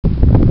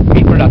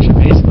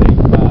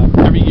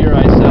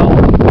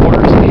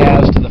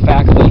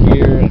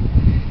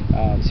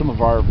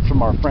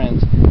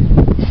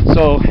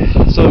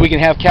we can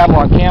have cattle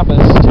on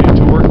campus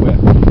to work with.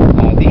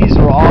 These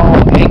are all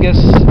Angus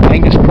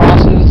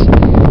crosses.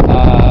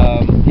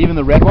 Even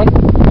the red one.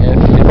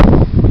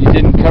 If you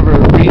didn't cover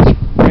breeds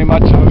very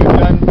much. No, we've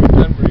done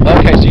breeds.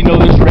 Okay, so you know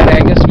there's red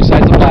Angus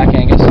besides the black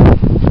Angus.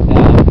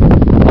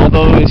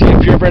 Although, is he a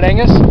purebred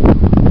Angus?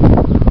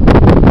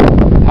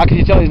 How can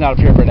you tell he's not a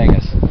purebred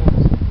Angus?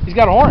 He's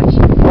got horns.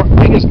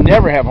 Angus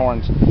never have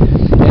horns.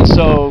 And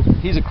so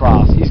he's a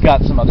cross. He's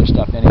got some other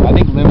stuff in him. I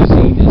think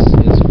limousine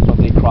is what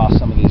they cross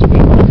some of these with.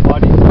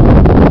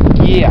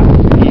 Yeah.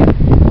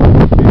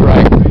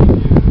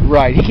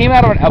 Right. He came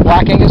out of a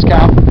black Angus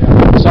cow.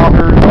 Yeah. Saw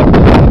her up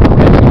the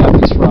ranch we got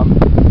these from.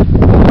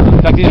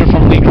 In fact, these are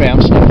from Lee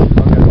Graham's stuff.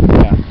 Okay.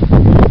 Yeah.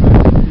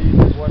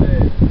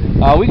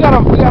 We got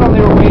them.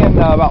 They were weighing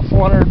about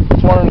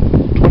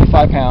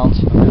 425 pounds.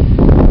 We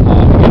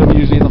get them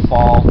usually in the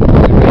fall. We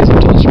raise them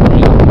till the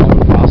spring.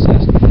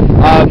 Process.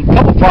 A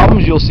couple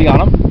problems you'll see on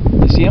them.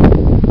 You see them?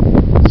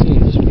 Let's see.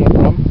 Is this a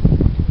problem?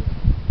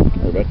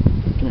 Here, bud.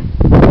 Come here.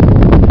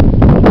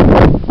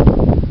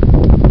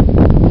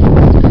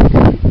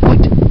 What?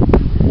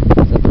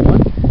 Is that the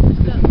one?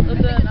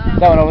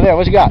 That one over there.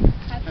 What you got?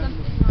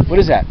 What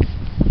is that?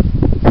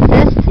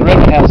 The red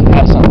one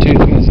has some too.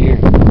 Look at his ear.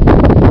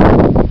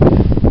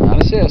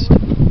 Not a cyst.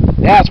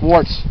 Yeah, it's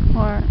warts.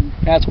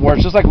 That's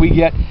warts. Just like we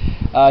get.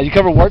 You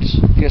cover warts?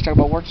 You guys talk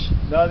about warts?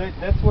 No,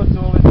 that's what's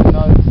always the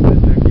notes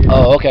that they're getting.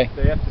 Oh, okay.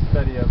 They have to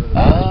study over the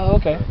Oh,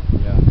 okay.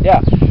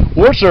 Yeah.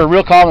 Warts are a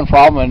real common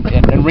problem,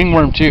 and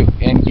ringworm too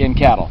in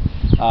cattle.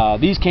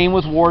 These came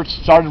with warts.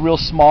 Started real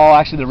small.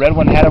 Actually, the red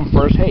one had them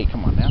first. Hey,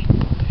 come on now.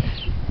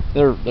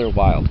 They're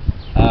wild.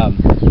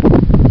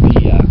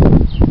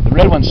 The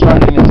red one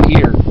started in his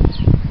ear,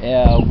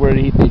 where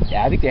I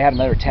think they had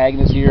another tag in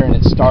his ear, and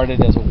it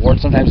started as a wart.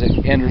 Sometimes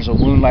it enters a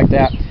wound like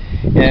that.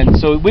 And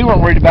so we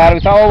weren't worried about it.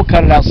 We thought, oh, we'll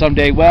cut it out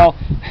someday. Well,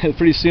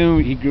 pretty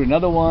soon he grew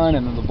another one,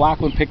 and then the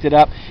black one picked it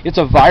up. It's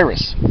a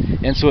virus,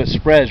 and so it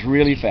spreads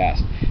really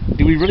fast.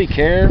 Do we really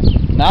care?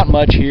 Not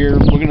much here.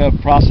 We're going to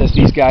process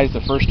these guys the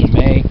 1st of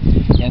May,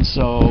 and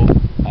so,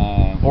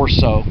 or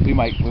so. We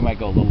might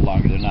go a little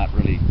longer. They're not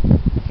really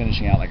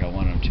finishing out like I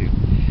wanted them to.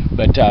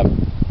 But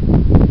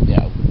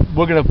yeah,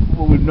 what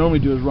we normally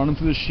do is run them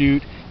through the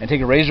chute and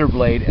take a razor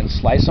blade and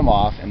slice them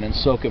off, and then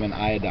soak them in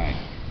iodine.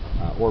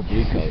 Or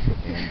blue coat,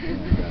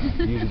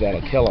 and usually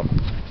that'll kill them.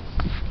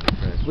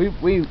 We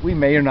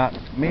may or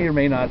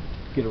may not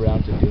get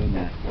around to doing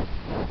that.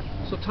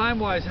 So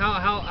time-wise,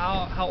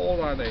 how old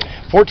are they?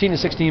 14 to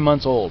 16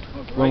 months old.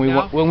 Okay. When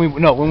Right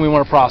we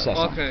want to process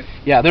them. Okay.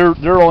 Yeah,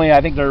 they're only,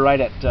 I think they're right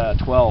at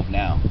 12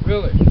 now.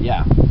 Really?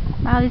 Yeah.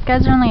 Wow, these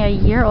guys are only a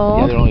year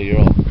old. Yeah, they're only a year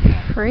old.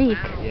 Freak.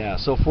 Yeah,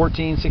 so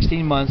 14,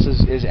 16 months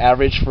is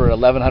average for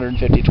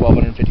 1,150,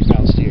 1,250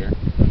 pound steer.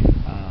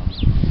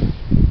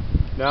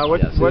 Now,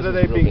 what are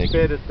they being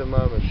fed at the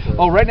moment?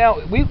 Oh, right now,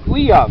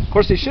 we of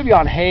course they should be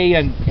on hay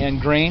and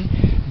grain,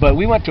 but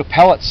we went to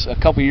pellets a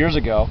couple years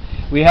ago.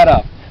 We had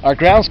our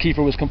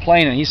groundskeeper was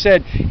complaining. He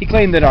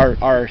claimed that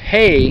our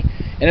hay,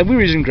 and we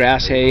were using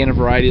grass hay and a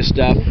variety of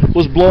stuff,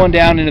 was blowing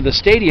down into the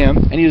stadium,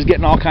 and he was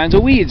getting all kinds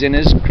of weeds in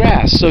his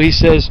grass. So he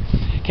says,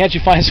 can't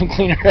you find some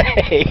cleaner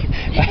hay?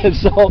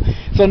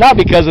 so not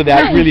because of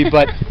that really,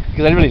 but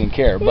because I really didn't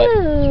care. But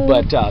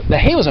the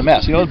hay was a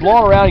mess. You know, it was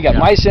blowing around. You got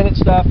mice in it and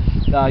stuff.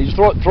 You just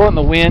throw it in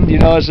the wind. You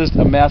know, it's just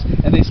a mess,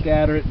 and they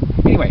scatter it.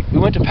 Anyway, we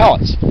went to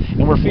pellets,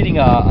 and we're feeding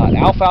an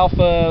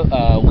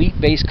alfalfa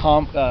wheat-based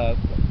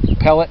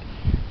pellet.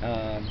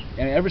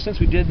 And ever since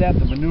we did that,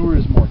 the manure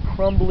is more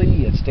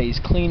crumbly. It stays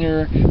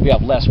cleaner. We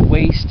have less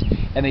waste,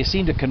 and they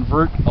seem to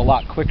convert a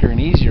lot quicker and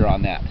easier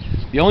on that.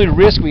 The only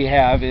risk we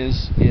have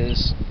is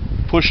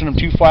pushing them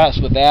too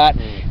fast with that.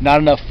 Not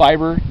enough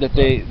fiber that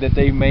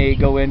they may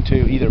go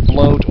into either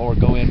bloat or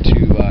go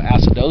into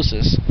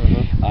acidosis.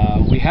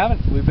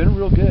 We've been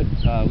real good.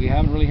 We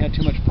haven't really had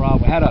too much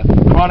problem. We had a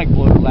chronic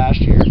bloater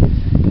last year,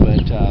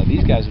 but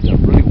these guys have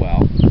done really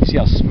well. You see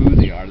how smooth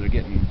they are. They're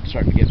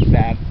starting to get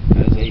fat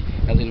as they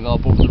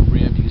develop over the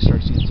rim. You can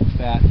start seeing some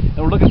fat, and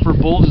we're looking for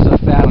bulges of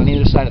fat on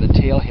either side of the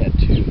tail head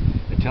too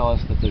that tell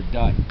us that they're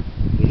done.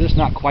 They're just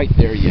not quite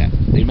there yet.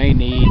 They may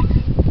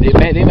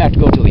have to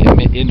go till the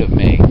end of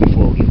May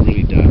before we're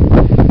really done. We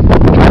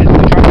try to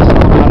sell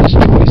them out as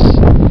choice,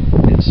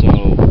 and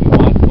so we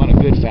want a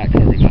good fat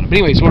covering on them. But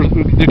anyway, so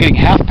they're getting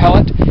half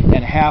pellet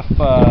and half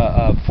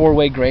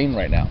 4-way grain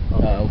right now.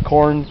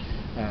 Corn,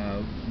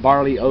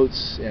 barley,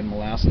 oats, and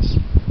molasses.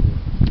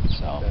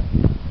 So.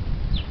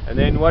 And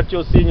then what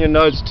you'll see in your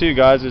notes too,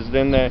 guys, is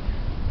then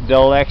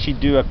they'll actually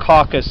do a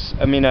carcass.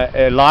 I mean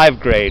a live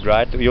grade,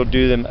 right? You'll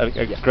do them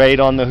a grade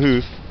on the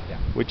hoof.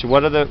 Which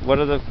what are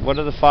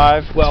the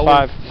five? Well,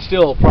 five. We're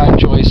still prime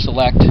choice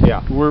select.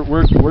 Yeah.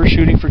 We're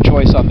shooting for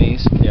choice on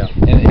these. Yeah.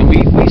 And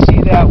we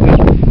see that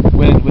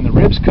when the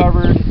rib's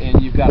covered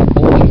and you've got a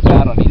bulge of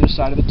fat on either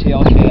side of the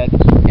tail head,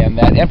 and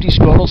that empty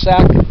scrotal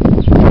sac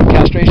from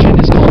castration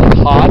is called a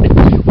cod.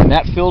 When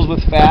that fills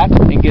with fat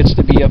and gets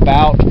to be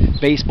about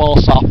baseball,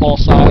 softball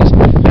size,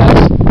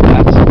 that's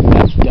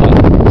done.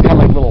 It's kind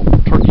of like a little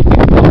turkey thing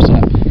that pops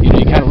up. You know,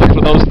 you kind of look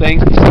for those things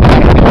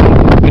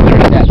when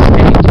they're in that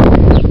state.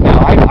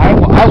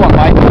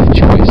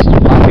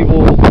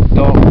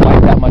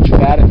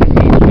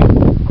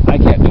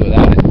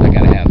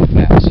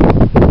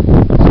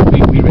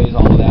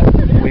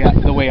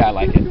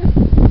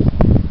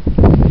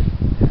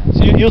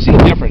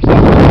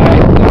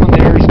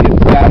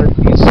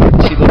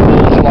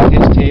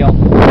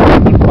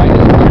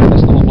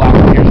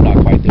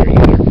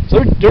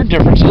 there are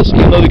differences,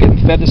 even though they're getting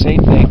fed the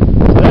same thing.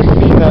 So that's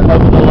been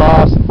over the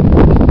last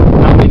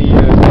how many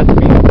years? That's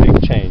been a big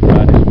change,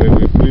 right? Is where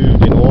we've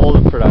moved in all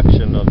the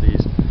production of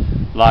these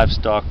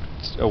livestock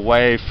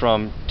away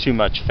from too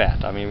much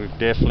fat. I mean, we've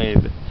definitely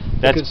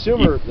that's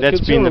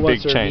been the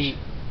big change.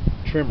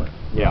 Trimmer,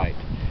 Yeah. right?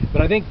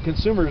 But I think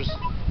consumers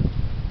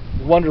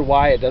wonder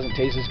why it doesn't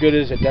taste as good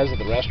as it does at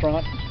the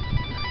restaurant.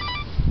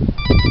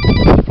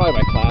 It's probably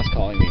my class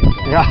calling me.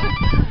 Yeah.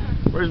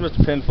 Where's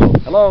Mr.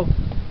 Penfold? Hello.